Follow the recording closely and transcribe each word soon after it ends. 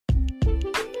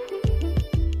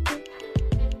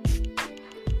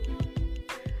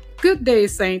Good day,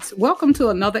 Saints. Welcome to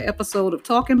another episode of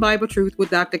Talking Bible Truth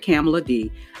with Dr. Kamala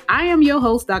D. I am your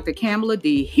host, Dr. Kamala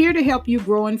D, here to help you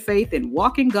grow in faith and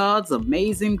walk in God's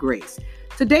amazing grace.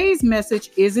 Today's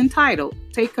message is entitled,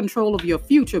 Take Control of Your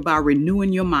Future by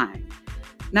Renewing Your Mind.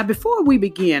 Now, before we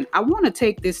begin, I want to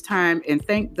take this time and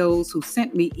thank those who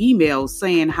sent me emails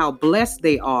saying how blessed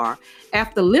they are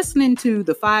after listening to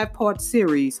the 5-part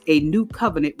series, A New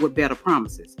Covenant with Better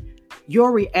Promises.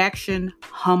 Your reaction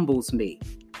humbles me.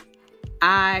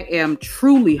 I am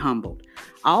truly humbled.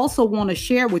 I also want to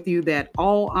share with you that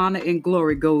all honor and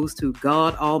glory goes to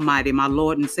God Almighty, my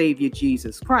Lord and Savior,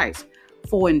 Jesus Christ,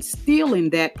 for instilling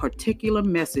that particular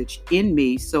message in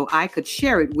me so I could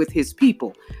share it with his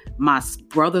people, my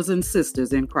brothers and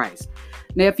sisters in Christ.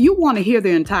 Now, if you want to hear the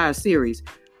entire series,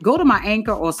 go to my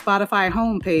Anchor or Spotify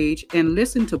homepage and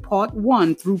listen to part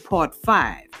 1 through part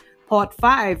 5. Part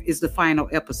 5 is the final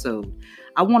episode.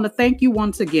 I want to thank you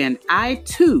once again. I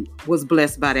too was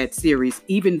blessed by that series,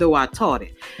 even though I taught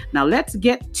it. Now let's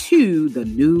get to the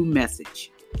new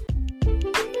message.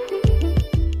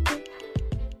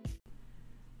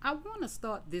 I want to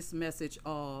start this message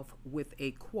off with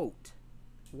a quote,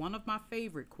 one of my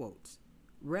favorite quotes,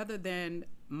 rather than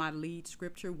my lead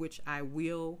scripture, which I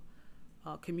will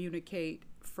communicate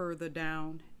further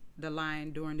down the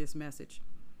line during this message.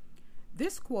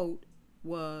 This quote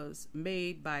was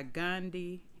made by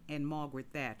Gandhi and Margaret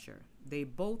Thatcher. They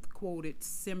both quoted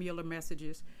similar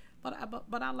messages, but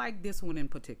I like this one in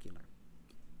particular.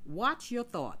 Watch your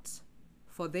thoughts,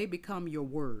 for they become your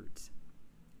words.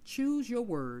 Choose your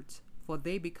words, for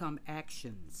they become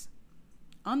actions.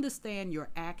 Understand your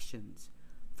actions,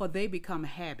 for they become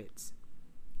habits.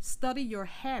 Study your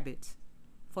habits,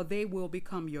 for they will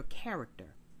become your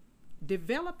character.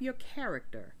 Develop your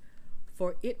character,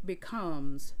 for it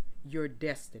becomes your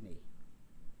destiny.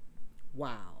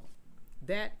 Wow,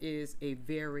 that is a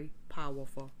very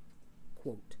powerful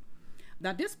quote.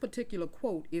 Now, this particular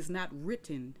quote is not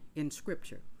written in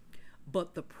scripture,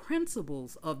 but the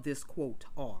principles of this quote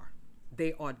are.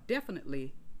 They are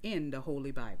definitely in the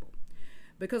Holy Bible.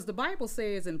 Because the Bible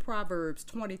says in Proverbs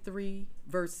 23,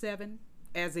 verse 7,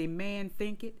 as a man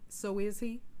thinketh, so is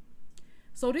he.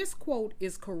 So this quote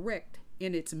is correct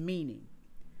in its meaning.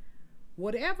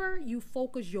 Whatever you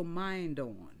focus your mind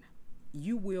on,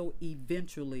 you will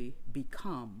eventually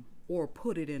become or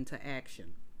put it into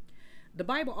action. The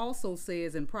Bible also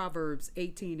says in Proverbs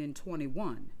 18 and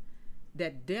 21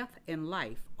 that death and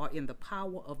life are in the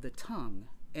power of the tongue,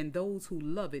 and those who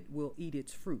love it will eat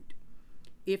its fruit.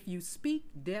 If you speak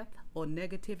death or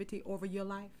negativity over your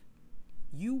life,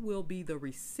 you will be the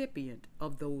recipient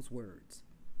of those words.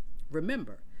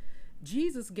 Remember,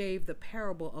 Jesus gave the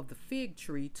parable of the fig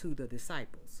tree to the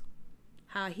disciples,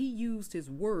 how he used his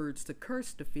words to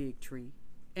curse the fig tree,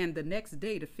 and the next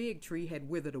day the fig tree had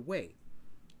withered away.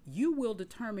 You will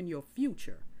determine your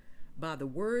future by the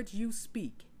words you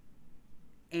speak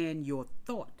and your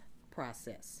thought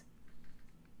process.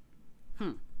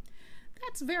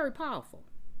 That's very powerful.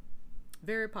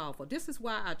 Very powerful. This is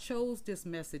why I chose this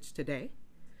message today,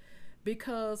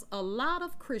 because a lot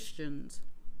of Christians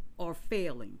are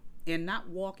failing and not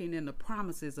walking in the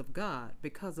promises of God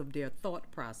because of their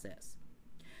thought process.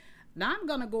 Now, I'm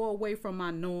going to go away from my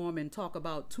norm and talk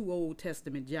about 2 Old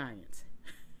Testament giants.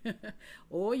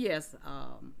 Oh, yes.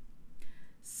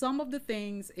 Some of the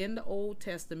things in the Old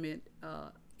Testament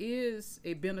is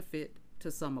a benefit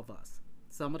to some of us.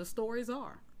 Some of the stories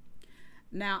are.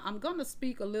 Now, I'm going to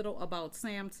speak a little about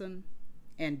Samson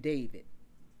and David.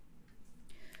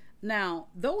 Now,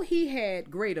 though he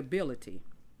had great ability,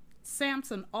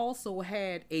 Samson also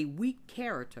had a weak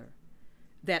character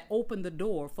that opened the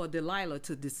door for Delilah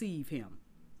to deceive him.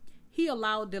 He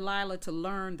allowed Delilah to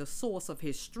learn the source of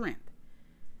his strength,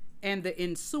 and the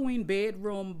ensuing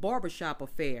bedroom barbershop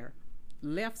affair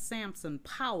left Samson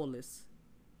powerless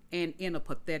and in a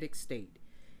pathetic state.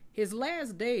 His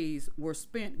last days were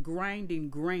spent grinding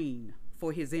grain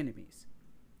for his enemies.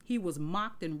 He was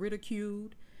mocked and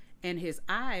ridiculed, and his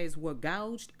eyes were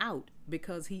gouged out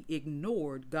because he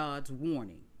ignored God's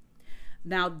warning.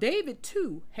 Now, David,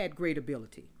 too, had great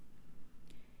ability.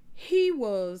 He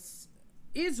was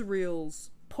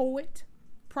Israel's poet,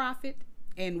 prophet,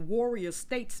 and warrior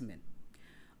statesman.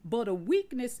 But a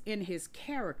weakness in his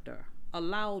character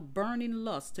allowed burning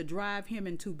lust to drive him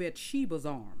into Bathsheba's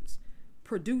arms,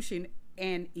 producing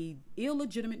an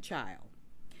illegitimate child.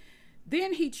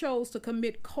 Then he chose to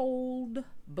commit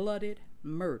cold-blooded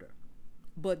murder.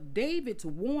 But David's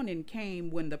warning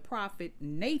came when the prophet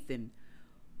Nathan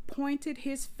pointed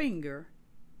his finger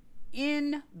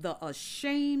in the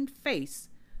ashamed face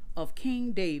of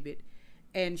King David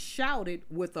and shouted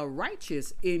with a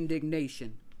righteous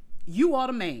indignation, You are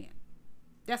the man.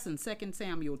 That's in 2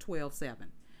 Samuel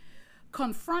 12:7.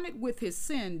 Confronted with his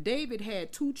sin, David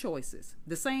had two choices,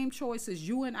 the same choices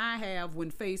you and I have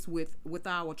when faced with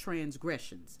our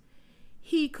transgressions.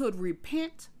 He could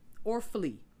repent or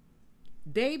flee.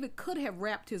 David could have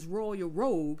wrapped his royal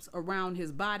robes around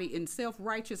his body in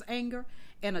self-righteous anger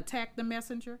and attacked the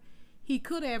messenger. He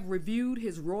could have reviewed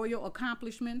his royal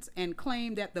accomplishments and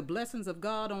claimed that the blessings of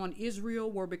God on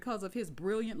Israel were because of his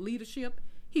brilliant leadership.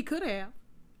 He could have,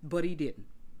 but he didn't.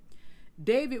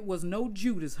 David was no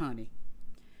Judas, honey.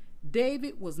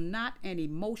 David was not an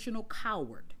emotional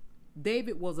coward.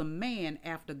 David was a man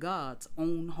after God's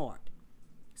own heart.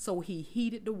 So he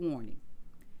heeded the warning.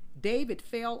 David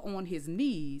fell on his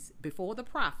knees before the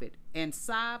prophet and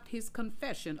sobbed his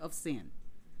confession of sin.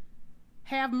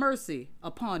 Have mercy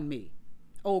upon me,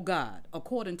 O God,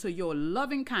 according to your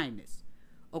loving kindness,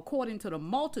 according to the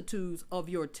multitudes of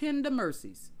your tender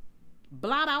mercies.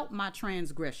 Blot out my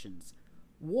transgressions.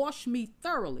 Wash me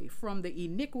thoroughly from the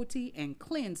iniquity and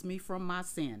cleanse me from my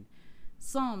sin.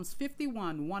 Psalms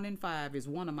 51:1-5 is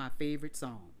one of my favorite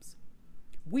psalms.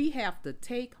 We have to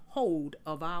take hold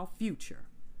of our future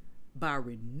by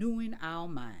renewing our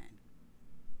mind.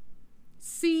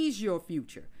 Seize your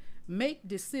future. Make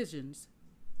decisions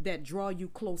that draw you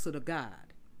closer to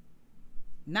God,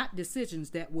 not decisions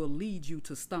that will lead you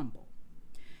to stumble.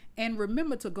 And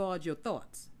remember to guard your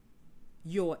thoughts.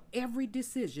 Your every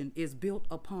decision is built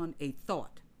upon a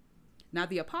thought. Now,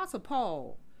 the Apostle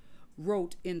Paul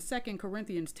wrote in 2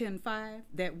 Corinthians 10:5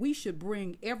 that we should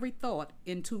bring every thought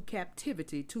into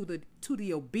captivity to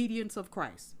the obedience of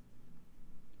Christ.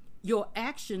 Your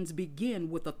actions begin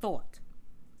with a thought.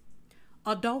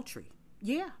 Adultery,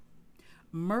 yeah.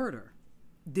 Murder,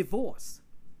 divorce,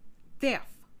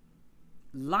 theft,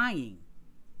 lying,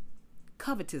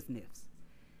 covetousness.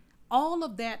 All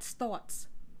of that starts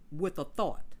with a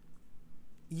thought.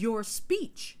 Your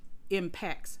speech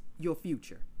impacts your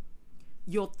future.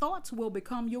 Your thoughts will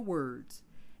become your words,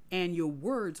 and your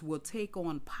words will take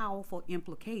on powerful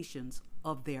implications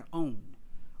of their own.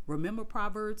 Remember,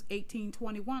 Proverbs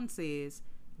 18:21 says,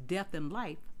 death and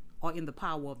life are in the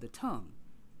power of the tongue,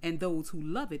 and those who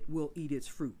love it will eat its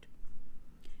fruit.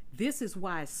 This is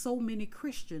why so many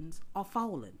Christians are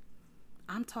fallen.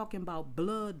 I'm talking about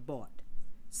blood-bought,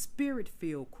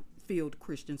 spirit-filled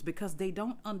Christians, because they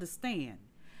don't understand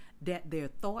that their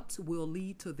thoughts will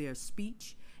lead to their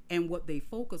speech, and what they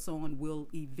focus on will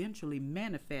eventually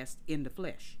manifest in the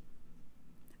flesh.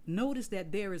 Notice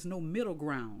that there is no middle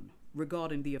ground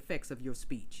regarding the effects of your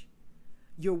speech.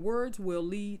 Your words will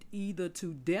lead either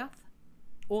to death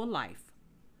or life.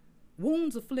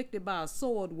 Wounds inflicted by a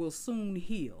sword will soon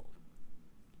heal,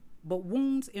 but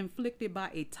wounds inflicted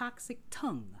by a toxic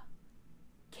tongue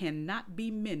cannot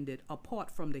be mended apart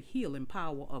from the healing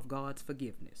power of God's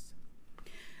forgiveness.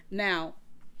 Now,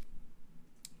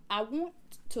 I want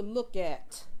to look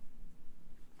at,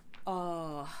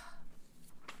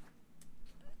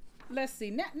 let's see,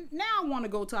 now I want to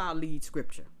go to our lead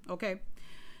scripture, okay?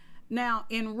 Now,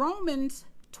 in Romans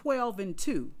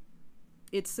 12:2,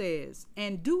 it says,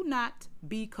 and do not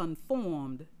be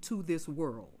conformed to this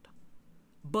world,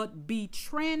 but be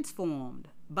transformed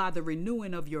by the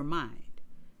renewing of your mind,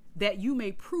 that you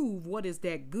may prove what is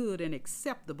that good and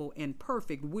acceptable and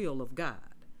perfect will of God.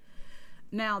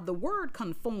 Now, the word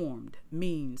conformed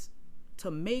means to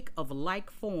make of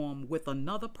like form with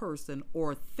another person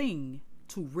or thing,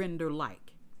 to render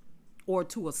like or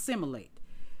to assimilate.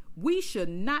 We should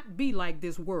not be like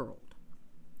this world.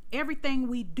 Everything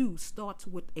we do starts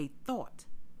with a thought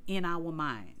in our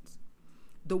minds.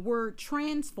 The word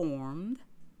transformed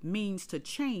means to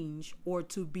change or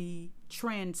to be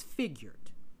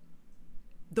transfigured.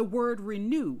 The word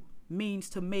renew means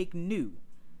to make new.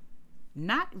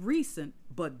 Not recent,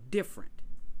 but different.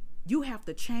 You have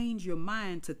to change your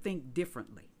mind to think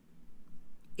differently.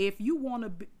 If you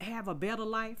want to have a better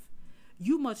life,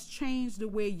 you must change the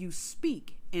way you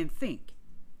speak and think.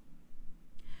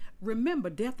 Remember,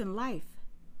 death and life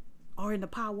are in the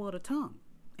power of the tongue,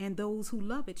 and those who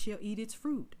love it shall eat its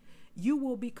fruit. You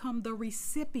will become the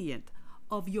recipient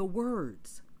of your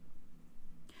words.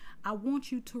 I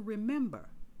want you to remember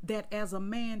that as a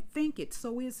man thinketh,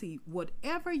 so is he.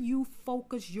 Whatever you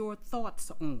focus your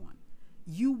thoughts on,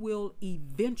 you will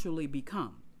eventually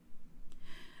become.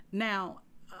 Now,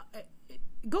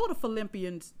 go to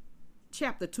Philippians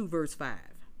chapter 2, verse 5.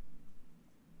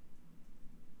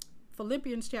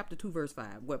 Philippians chapter 2, verse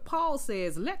 5, where Paul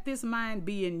says, let this mind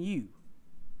be in you,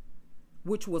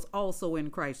 which was also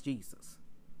in Christ Jesus.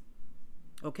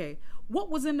 Okay, what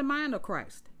was in the mind of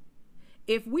Christ?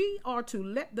 If we are to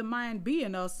let the mind be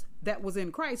in us that was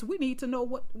in Christ, we need to know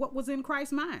what was in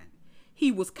Christ's mind.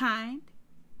 He was kind.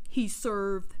 He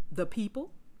served the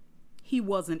people. He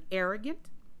wasn't arrogant.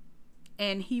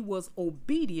 And he was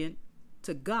obedient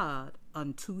to God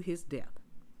unto his death.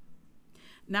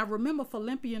 Now remember,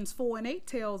 Philippians 4:8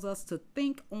 tells us to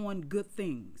think on good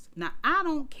things. Now, I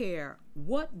don't care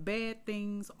what bad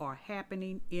things are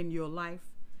happening in your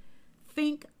life.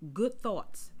 Think good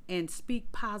thoughts and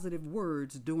speak positive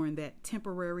words during that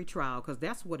temporary trial, because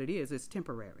that's what it is. It's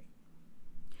temporary.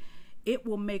 It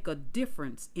will make a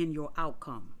difference in your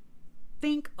outcome.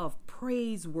 Think of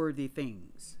praiseworthy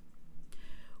things.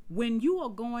 When you are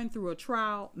going through a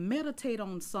trial, meditate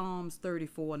on Psalms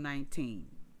 34:19.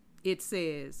 It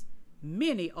says,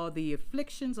 "Many are the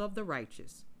afflictions of the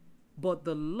righteous, but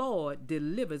the Lord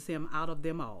delivers him out of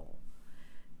them all."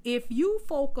 If you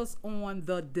focus on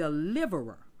the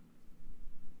deliverer,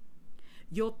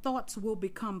 your thoughts will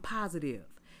become positive.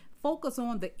 Focus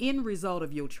on the end result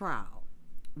of your trial,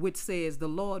 which says the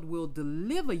Lord will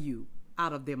deliver you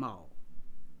out of them all.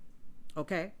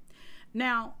 Okay?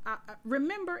 Now,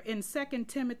 remember in 2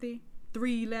 Timothy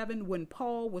 3:11, when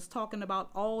Paul was talking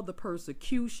about all the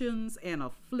persecutions and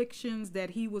afflictions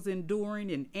that he was enduring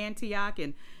in Antioch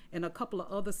and a couple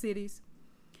of other cities.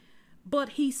 But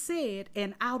he said,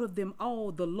 "And out of them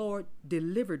all the Lord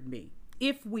delivered me."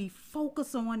 If we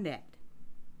focus on that,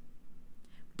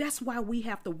 that's why we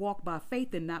have to walk by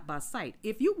faith and not by sight.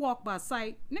 If you walk by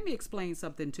sight, let me explain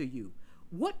something to you.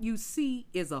 What you see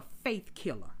is a faith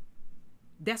killer.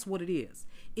 That's what it is.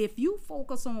 If you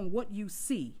focus on what you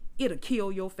see, it'll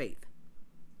kill your faith.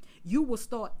 You will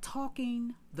start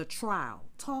talking the trial,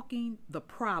 talking the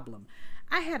problem.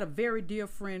 I had a very dear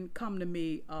friend come to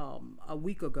me a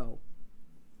week ago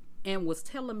and was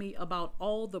telling me about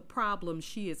all the problems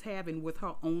she is having with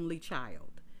her only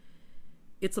child.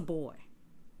 It's a boy.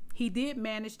 He did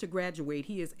manage to graduate.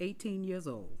 He is 18 years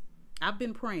old. I've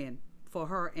been praying for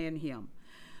her and him.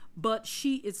 But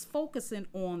she is focusing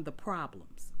on the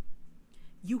problems.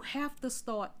 You have to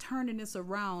start turning this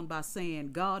around by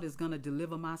saying, God is going to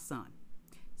deliver my son.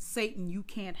 Satan, you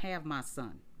can't have my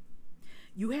son.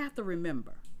 You have to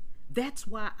remember, that's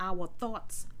why our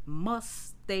thoughts must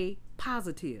stay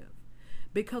positive.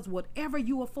 Because whatever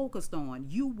you are focused on,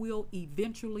 you will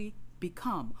eventually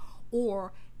become.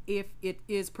 Or if it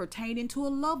is pertaining to a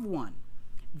loved one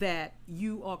that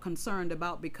you are concerned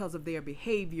about because of their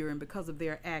behavior and because of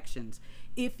their actions,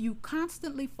 if you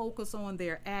constantly focus on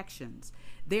their actions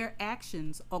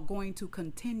are going to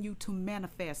continue to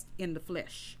manifest in the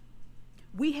flesh.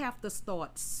 We have to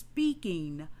start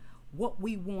speaking what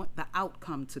we want the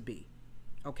outcome to be.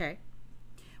 Okay?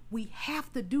 We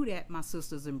have to do that, my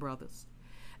sisters and brothers.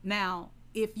 Now,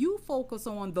 if you focus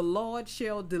on the Lord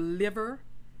shall deliver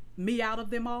me out of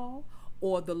them all,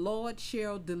 or the Lord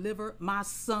shall deliver my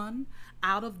son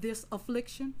out of this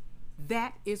affliction,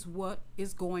 that is what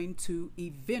is going to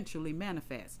eventually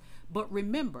manifest. But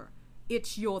remember,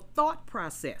 it's your thought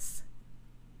process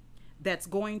that's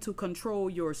going to control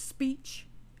your speech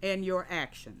and your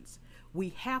actions. We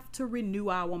have to renew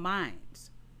our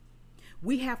minds.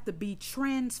 We have to be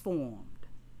transformed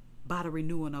by the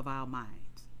renewing of our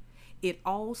minds. It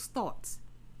all starts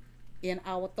in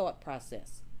our thought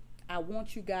process. I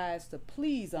want you guys to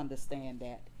please understand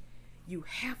that. You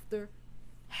have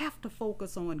to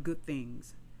focus on good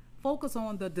things. Focus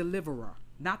on the deliverer,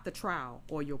 not the trial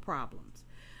or your problems.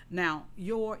 Now,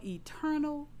 your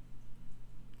eternal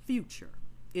future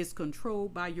is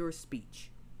controlled by your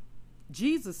speech.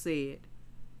 Jesus said,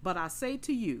 "But I say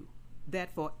to you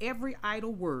that for every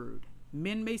idle word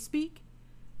men may speak,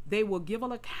 they will give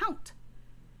an account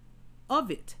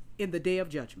of it in the day of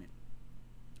judgment.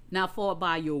 Now, for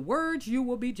by your words you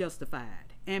will be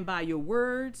justified, and by your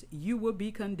words you will be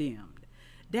condemned."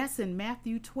 That's in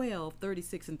Matthew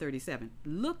 12:36 and 37.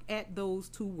 Look at those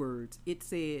two words. It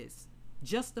says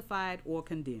justified or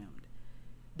condemned.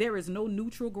 There is no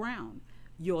neutral ground.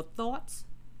 Your thoughts,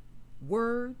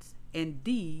 words, and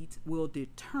deeds will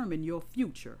determine your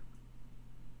future.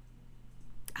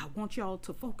 I want y'all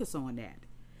to focus on that.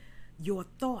 Your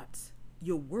thoughts,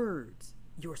 your words,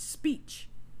 your speech,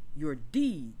 your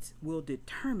deeds will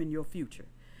determine your future.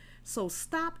 So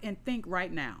stop and think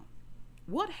right now.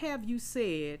 What have you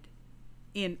said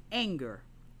in anger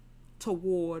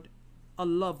toward a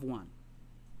loved one,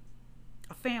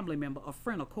 a family member, a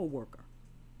friend, a coworker?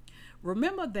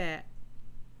 Remember that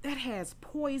has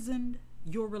poisoned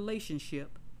your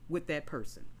relationship with that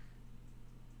person.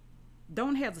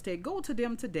 Don't hesitate. Go to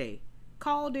them today.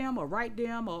 Call them or write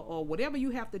them or whatever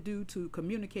you have to do to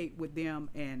communicate with them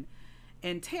and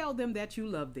tell them that you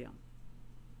love them.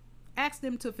 Ask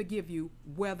them to forgive you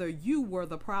whether you were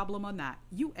the problem or not.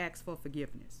 You ask for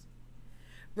forgiveness.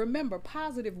 Remember,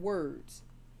 positive words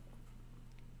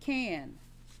can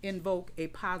invoke a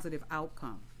positive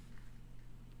outcome.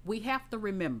 We have to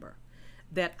remember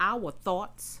that our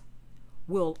thoughts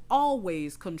will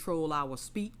always control our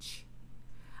speech.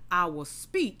 Our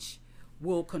speech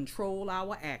will control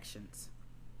our actions.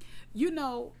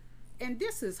 And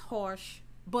this is harsh,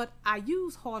 but I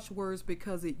use harsh words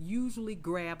because it usually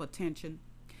grab attention.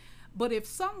 But if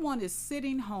someone is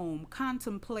sitting home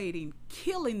contemplating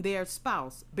killing their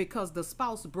spouse because the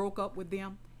spouse broke up with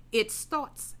them, it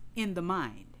starts in the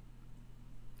mind.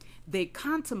 They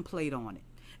contemplate on it.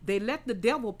 They let the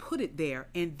devil put it there,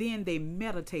 and then they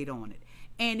meditate on it.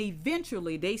 And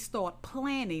eventually they start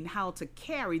planning how to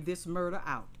carry this murder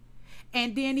out.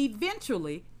 And then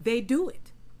eventually they do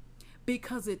it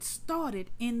because it started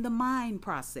in the mind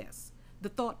process, the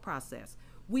thought process.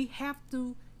 We have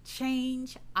to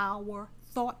change our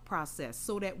thought process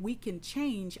so that we can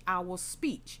change our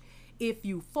speech. If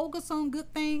you focus on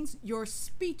good things, your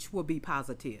speech will be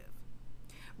positive.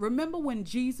 Remember when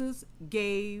Jesus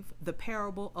gave the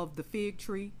parable of the fig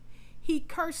tree? He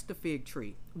cursed the fig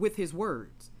tree with his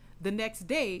words. The next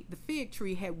day, the fig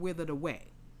tree had withered away.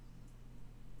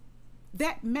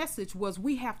 That message was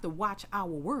we have to watch our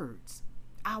words.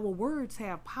 Our words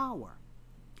have power,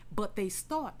 but they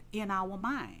start in our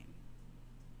mind.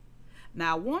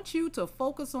 Now, I want you to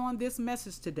focus on this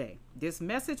message today. This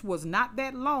message was not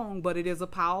that long, but it is a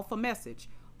powerful message.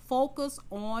 Focus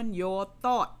on your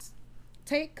thoughts.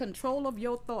 Take control of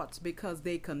your thoughts because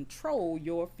they control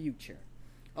your future.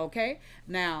 Okay?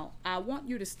 Now, I want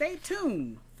you to stay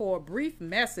tuned for a brief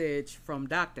message from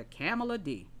Dr. Kamala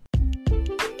D.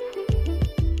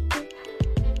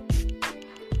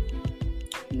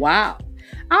 Wow.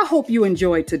 I hope you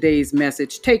enjoyed today's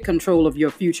message. Take control of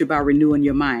your future by renewing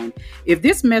your mind. If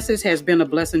this message has been a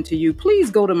blessing to you,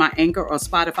 please go to my Anchor or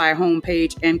Spotify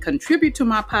homepage and contribute to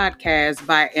my podcast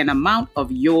by an amount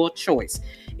of your choice.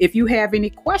 If you have any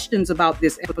questions about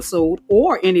this episode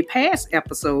or any past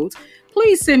episodes,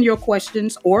 please send your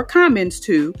questions or comments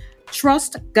to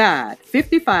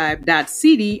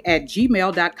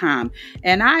trustgod55.cd@gmail.com,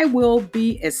 and I will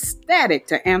be ecstatic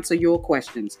to answer your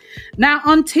questions. Now,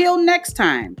 until next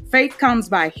time, faith comes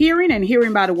by hearing and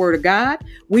hearing by the word of God.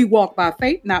 We walk by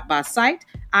faith, not by sight.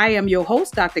 I am your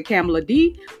host, Dr. Kamala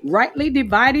D, rightly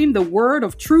dividing the word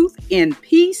of truth in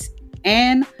peace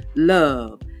and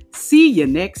love. See you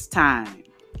next time.